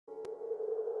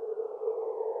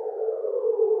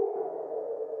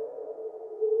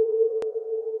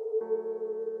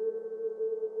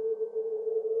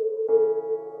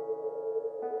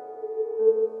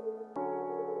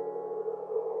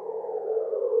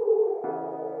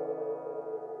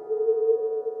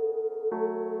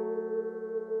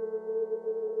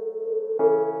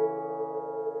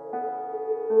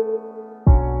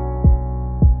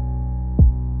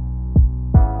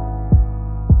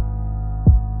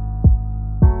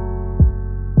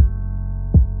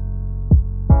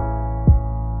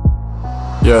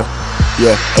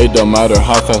Yeah, it don't matter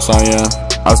how fast I am,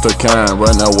 I still can't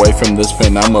run away from this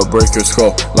pain. I'ma break your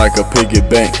skull like a piggy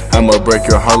bank. I'ma break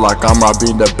your heart like I'm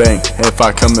robbing the bank. If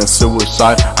I commit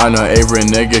suicide, I know every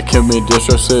nigga kill me.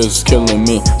 Disrespect is killing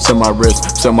me. See my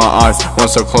wrist, see my eyes, one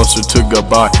step closer to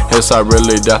goodbye. It's not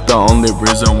really that the only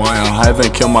reason why I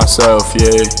haven't killed myself,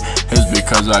 yeah. It's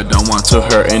because I don't want to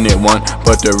hurt anyone,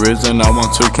 but the reason I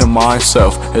want to kill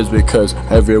myself is because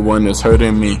everyone is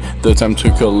hurting me. The time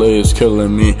to kill is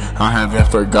killing me. I haven't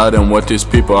forgotten what these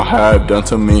people have done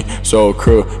to me. So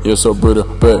cruel, you're so brutal,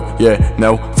 but yeah,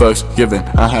 no fucks given.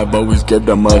 I have always given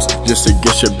the most just to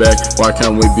get shit back. Why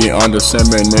can't we be on the same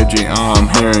energy? I'm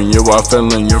hearing you, I'm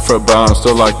feeling you for bound.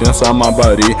 Still like inside my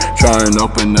body, trying to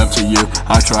open up to you.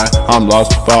 I try, I'm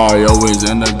lost, but I always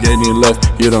end up getting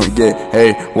left. You don't get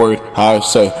a word I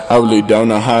say. I really don't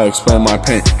know how to explain my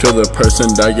pain to the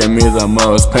person that gave me the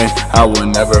most pain. I will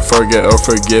never forget or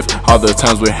forgive all the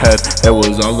times we had. It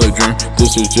was all a dream.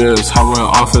 This is just how it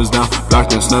all feels now.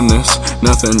 Blackness, numbness,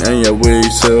 nothing, and yet we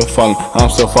still falling. I'm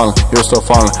still falling, you're still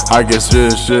falling. I guess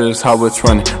this is just how it's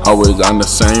running. Always on the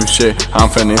same shit. I'm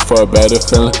feeling for a better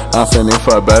feeling. I'm feeling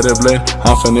for a better blade.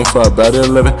 I'm feeling for a better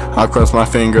living. I cross my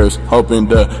fingers, hoping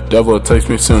the devil takes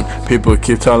me soon. People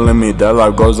keep telling me that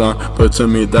life goes on, but to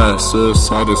me that's the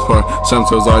saddest part.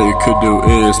 Sometimes all you could do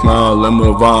is smile and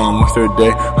move on with your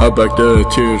day. Hold back the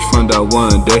tears from that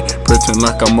one day. Pretend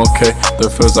like I'm okay.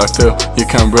 The feels I feel, you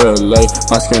can't relate.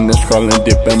 My skin is crawling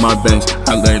deep in my veins.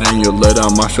 I laid and you laid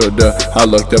on my shoulder. I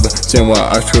looked up, seeing what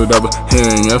I screwed up.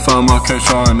 Hearing if I'm okay,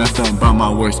 sure nothing but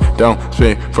my words. Don't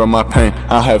speak from my pain.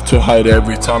 I have to hide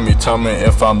every time you tell me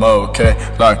if I'm okay.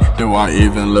 Like, do I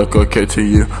even look okay to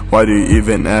you? Why do you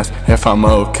even ask if I'm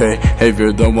okay? If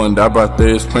you're the one that brought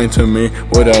this pain to me,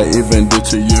 what I even do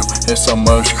to you? It's so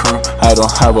much crew, I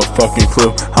don't have a fucking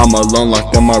clue. I'm alone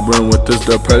locked in my room with this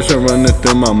depression running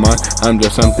through my mind. I'm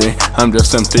just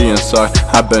empty inside.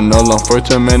 I've been alone for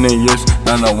too many years.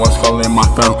 Now no one's calling my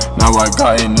phone. Now I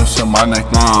got a noose in my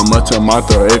neck. Now I'm up to my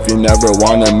throat. If you never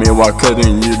wanted me, why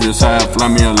couldn't you just have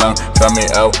left me alone? Try me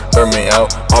out, burn me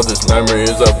out. All this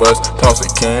memories of us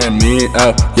toxic me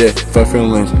out. Yeah, for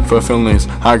feelings.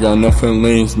 I got no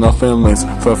feelings,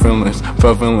 for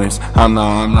feelings. I know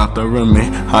I'm not the real me.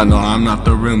 I know I'm not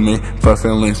the real me. For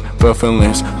feelings.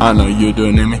 I know you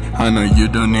do need me.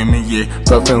 Yeah,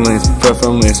 for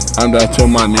feelings. I'm down to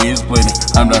my knees bleeding.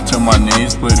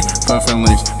 For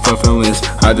feelings.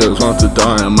 I just want to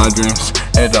die in my dreams.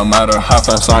 It don't matter how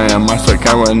fast I am, I still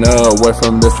can't run away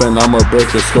from this pain. I'ma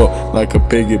break your skull like a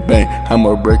piggy bank.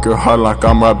 I'ma break your heart like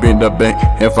I'm robbing the bank.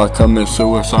 If I commit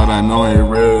suicide, I know a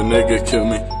real nigga kill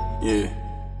me. Yeah.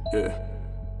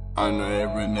 I know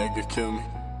every nigga kill me.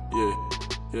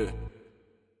 Yeah.